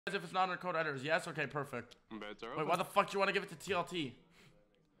If it's not on code editors. Yes? Okay, perfect. Bets are Wait, open. why the fuck do you want to give it to TLT?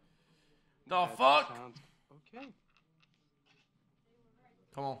 The That fuck? sounds okay.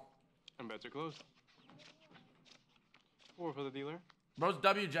 Come on. And bets are closed. 4 for the dealer. Bro's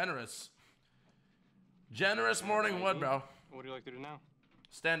W generous. Generous morning wood, bro. What do you like to do now?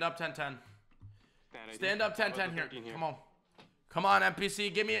 Stand up 10-10. Stand up How 10-10 about here. the 13 Come on. Come on,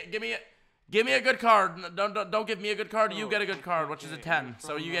 NPC. Give me a good card. Don't give me a good card. You get a good card, which is a 10.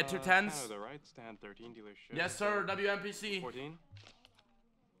 So you get 2 10s. Canada, right? Stand 13, dealer shows Yes, sir. WNPC. 14.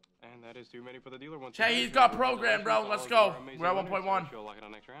 And that is too many for the dealer. Once Hey, he's got programmed, bro. Let's go. We're at 1.1. You'll lock it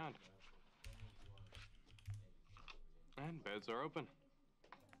on next round. And beds are open.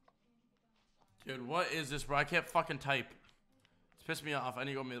 Dude, what is this, bro? I can't fucking type. It's pissed me off. I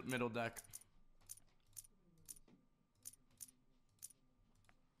need to go middle deck.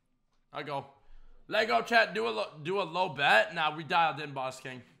 I go. Lego chat. Do a low bet. Nah, we dialed in, Boss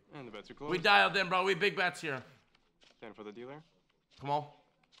King. And the bets are closed. We dialed in, bro. We big bets here. 10 for the dealer. Come on.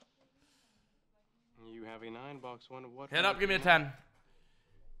 You have a 9, box 1. What? Hit up. Give me a 10.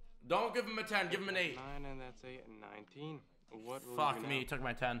 Don't give him a 10. Give him an 8. 9, and that's a 19. What will Fuck you me. now? He took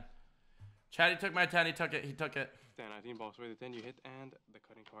my 10. Chad, he took my 10. He took it. He took it. 10, 19, box away the 10 you hit, and the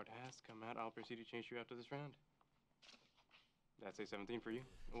cutting card has come out. I'll proceed to change you after this round. That's a 17 for you.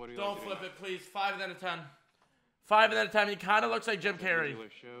 What do you Don't like to flip do it, please. 5 and then a 10. 5 and then a 10. He kind of looks like Jim now? Carrey. The dealer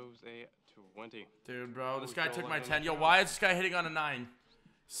shows a 20. Dude, bro, this we guy go took my left on 10. the Yo, count. why is this guy hitting on a 9?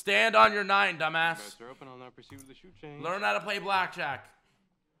 Stand on your 9, dumbass. Bets are open. I'll now proceed with the shoot change. Learn how to play blackjack.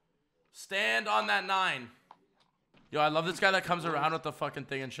 Stand on that 9. Yo, I love this guy that comes around with the fucking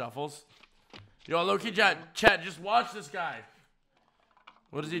thing and shuffles. Yo, Loki chat, just watch this guy.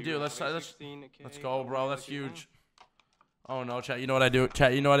 What does he do? Let's go, bro. That's huge. Oh no, chat. You know what I do?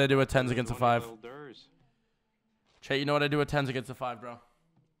 Chat, you know what I do with 10s against a 5. Chat, you know what I do with 10s against a 5, bro.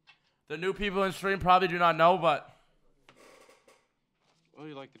 The new people in stream probably do not know, but What do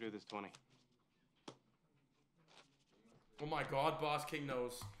you like to do this 20? oh my god, Boss King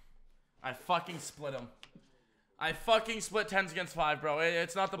knows. I fucking split him. I fucking split 10s against 5, bro.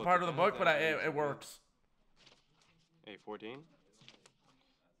 It's not the part of the book, but it works. A 14.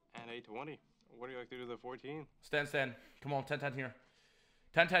 And a 20. What do you like to do the 14? Stand. Come on, 10-10 here.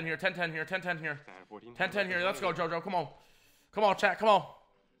 10-10 here, 10-10 here, 10-10 here. 14. 10-10 here. Let's go, Jojo. Come on. Come on, chat. Come on.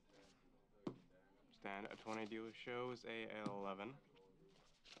 Stand a 20 dealer shows a 11.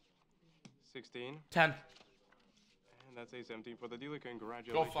 16. 10. And that's a 17 for the dealer.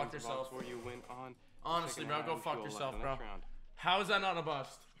 Congratulations. Go fuck yourself. Where you win on Honestly, bro, go fuck You'll yourself, left bro. the next round. How is that not a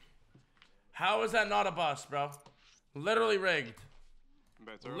bust? How is that not a bust, bro? Literally rigged.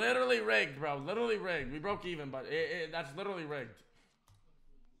 Bets are Literally rigged, bro. Literally rigged. We broke even, but that's literally rigged.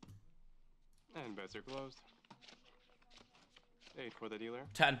 And bets are closed. 8 for the dealer.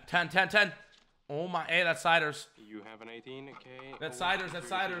 10. Oh my, hey, that's siders. You have an 18. Okay. That's siders, that's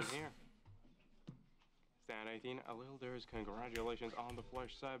siders. Stand 18. A little there's congratulations on the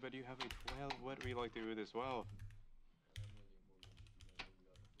flush side, but you have a 12. What do we like to do this well?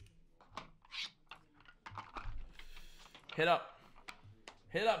 Hit up.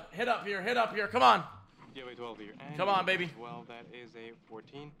 Hit up here. Come on. You have a 12 here. And Come on, baby. 12, that is a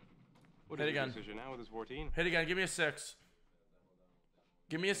 14. What Hit is your again. decision now with this 14? Hit again. Give me a 6.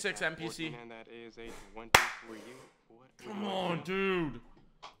 Give me a 6, Stand NPC. 14, and that is a 20 for you. What Come on, dude.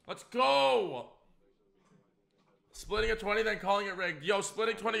 Let's go. Splitting a 20, then calling it rigged. Yo,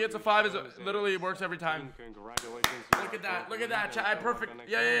 splitting 20 against a 5 is literally works every time. Congratulations. Look at that. Look at that. Chat. I perfect.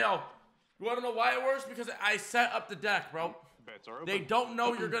 Yo. You want to know why it works? Because I set up the deck, bro. Bets are open. They don't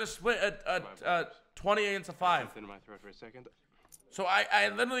know you're going to split a 20 against a 5. In my throat for a second. So I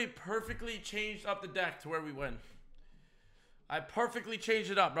literally perfectly changed up the deck to where we win. I perfectly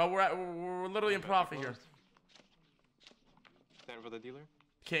changed it up, bro. We're literally in profit here. Stand for the dealer.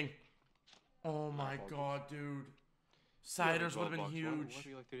 King. Oh my god, dude. Siders would have been huge. What do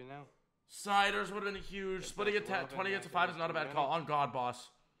you like to do now? Siders would have been huge. Splitting it 20 against a 5 is not a bad call. On God, boss.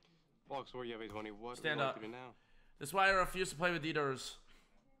 Box 4, you have a 20. What Stand do you like up. to do now? This is why I refuse to play with DDURZ.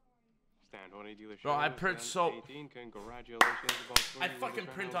 Stand 20 dealer. Bro, I print so. 18. Congratulations. Box 4, I you win fucking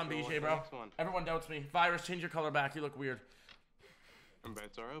this print round. on Go BJ, to the bro. next one. Everyone doubts me. Virus, change your color back. You look weird. And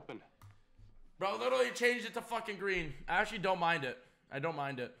bets are open. Bro, literally changed it to fucking green. I actually don't mind it. I don't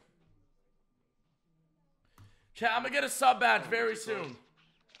mind it. Chat, I'm gonna get a sub badge very soon.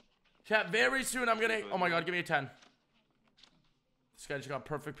 Chat, very soon I'm gonna. Oh my god, give me a 10. This guy just got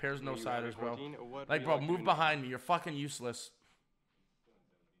perfect pairs, no siders, bro. Like, bro, move behind me. You're fucking useless.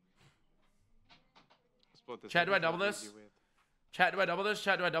 Chat, do I double this? Chat, do I double this?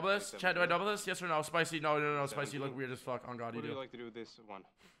 Chat, do I double this? Chat, do I double this? Yes or no? Spicy? No, no, no. Spicy, you look weird as fuck. On God, you What do do. you like to do with this one?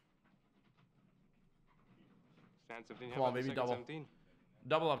 Stand 17. Come on, baby, double. 17.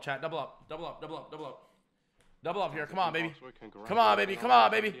 Double up, chat. Double up. Double up. Double up. Double up. Double up here. Come 17 on, baby. box score. Come on, baby. Come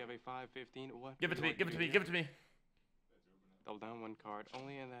on, baby. You have a 5, 15. What Give it to would me. you Give like it to do me. here? Give it to me. Double down one card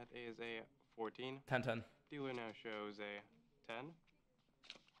only, and that is a 14. 10, 10. Dealer now shows a 10.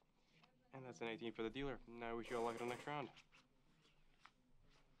 And that's an 18 for the dealer. Now we should all luck it on next round.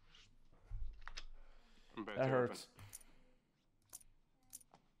 That hurts.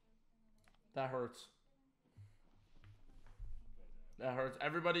 That hurts. That hurts.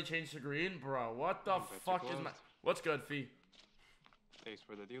 Everybody changed to green? Bro, what the fuck is my... What's good, Fee? Ace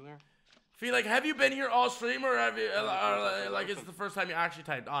for the dealer. Fee, like, have you been here all stream, or have you... like, is it the first time you actually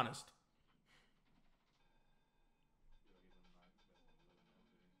typed? Honest.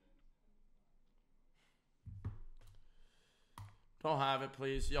 Don't have it,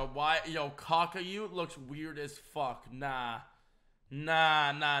 please. Yo, why? Yo, Cockayou looks weird as fuck. Nah.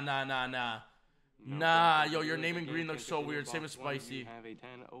 Nah, nah, nah, nah, nah. Nah, yo, your name in green looks so weird. Same as Spicy.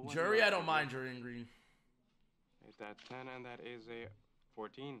 Jury, I don't mind Jury in green. Hit that 10, and that is a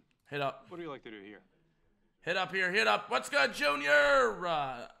 14. Hit up. What do you like to do here? Hit up here. Hit up. What's good, Junior?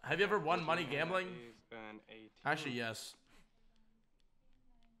 Have you ever won money gambling? An 18. Actually, yes.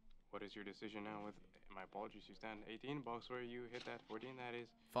 What is your decision now with... My apologies, you stand 18. Box where you hit that 14, that is...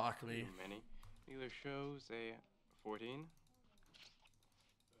 Fuck me. Too many. Dealer shows a 14.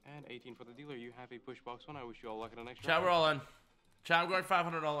 And 18 for the dealer. You have a push box one. I wish you all luck in the next round. Chat, we're all in. Chat, I'm going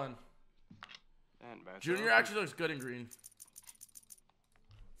 500 all in. And bad Junior actually looks good in green.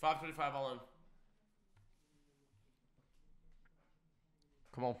 525 all in.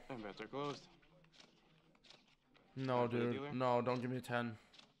 Come on. And bets are closed. No, dude. No, don't give me a 10.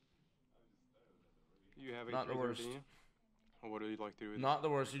 You have a not the worst. What do you like to do with not the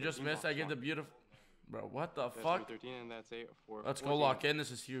worst. You just missed. I get the beautiful... Bro, what the fuck? 13, and that's a 4. Let's go lock in.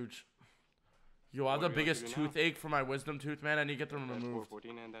 This is huge. Yo, I have the biggest toothache for my wisdom tooth, man. I need to get them removed.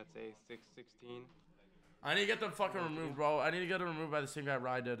 14, and that's a 616. I need to get them fucking removed, bro. I need to get them removed by the same guy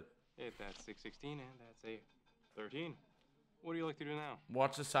Rye did. Hit that 616, and that's a 13. What do you like to do now?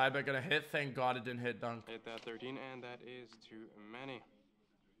 Watch the side bet gonna hit. Thank God it didn't hit dunk. Hit that 13, and that is too many.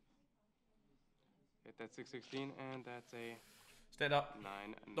 Hit that 616, and that's a... Stand up.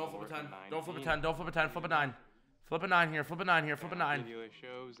 9. Don't flip a 10. Don't flip a 10. Don't flip a 10. Flip a 9. Flip a 9 here. Flip a 9 here. Flip a 9. Dealer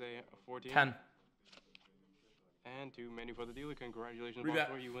shows a 14. 10. And too many for the dealer. Congratulations, Rebet.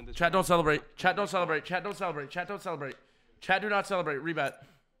 boss, you win this Chat, round. don't celebrate. Chat, don't celebrate. Chat, don't celebrate. Chat, don't celebrate. Chat, do not celebrate. Rebet.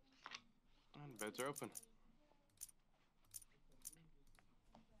 And bets are open.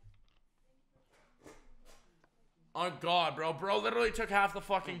 Oh, God, bro. Bro literally took half the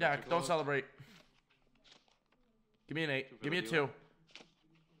fucking deck. Don't celebrate. Give me an 8. Give me a 2.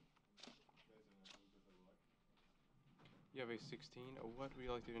 You have a 16. What would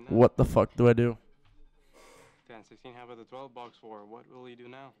you like to do now? What the fuck do I do? 10, 16. How about the 12 box 4? What will he do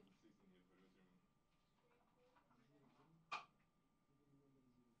now?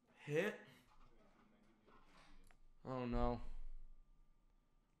 Hit? Oh, no.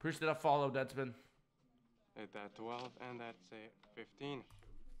 Appreciate that follow, Deadspin. Hit that 12, and that's a 15.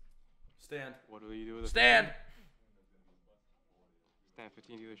 Stand. What will you do with the Stand! 15? Stand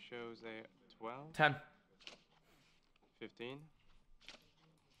 15 dealer shows a 12. 10. 15. And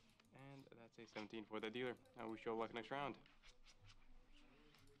that's a 17 for the dealer. Now we show luck next round.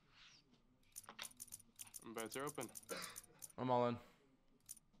 Bets are open. I'm all in.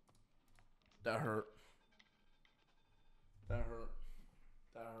 That hurt. That hurt.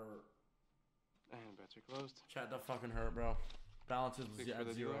 That hurt. And bets are closed. Chat, that fucking hurt, bro. Balance is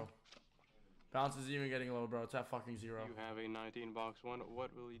at 0. Balance is even getting low, bro. It's at fucking 0. You have a 19 box 1.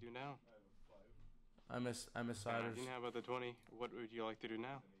 What will you do now? I miss siders. 19, how about the 20? What would you like to do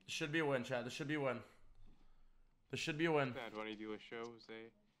now? This should be a win, chat. This should be a win. This should be a win. That 20 dealer shows a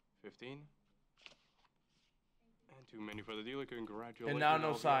 15. And too many for the dealer. Congratulations. And now no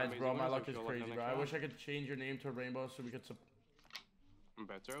all the sides, amazing bro. My winners. luck We is show luck crazy, next bro. I round. wish I could change your name to a rainbow so we could...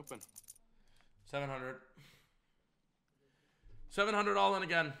 Bets are open. 700. 700 all in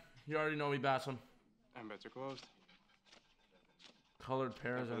again. You already know me, Bassam. And bets are closed. Colored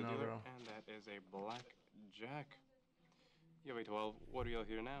pairs, I know, bro. And that is a blackjack. You have a 12. What do you like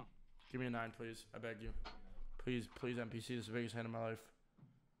to do now? Give me a 9, please. I beg you. Please, please, NPC. This is the biggest hand of my life.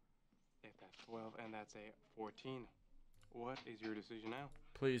 Hit that 12, and that's a 14. What is your decision now?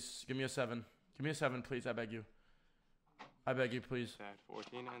 Please, give me a 7. Give me a 7, please. I beg you. I beg you, please. That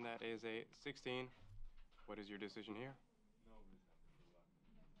 14, and that is a 16. What is your decision here?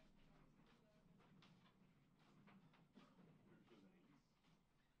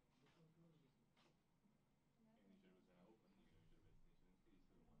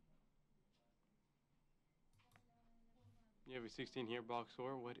 You have a 16 here, box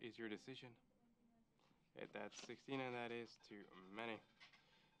score. What is your decision? That's 16, and that is too many.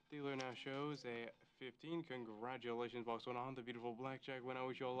 Dealer now shows a 15. Congratulations, box one, on the beautiful blackjack win. I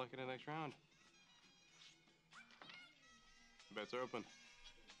wish you all luck in the next round. Bets are open.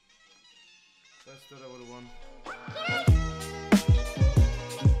 If I stood, I would have won.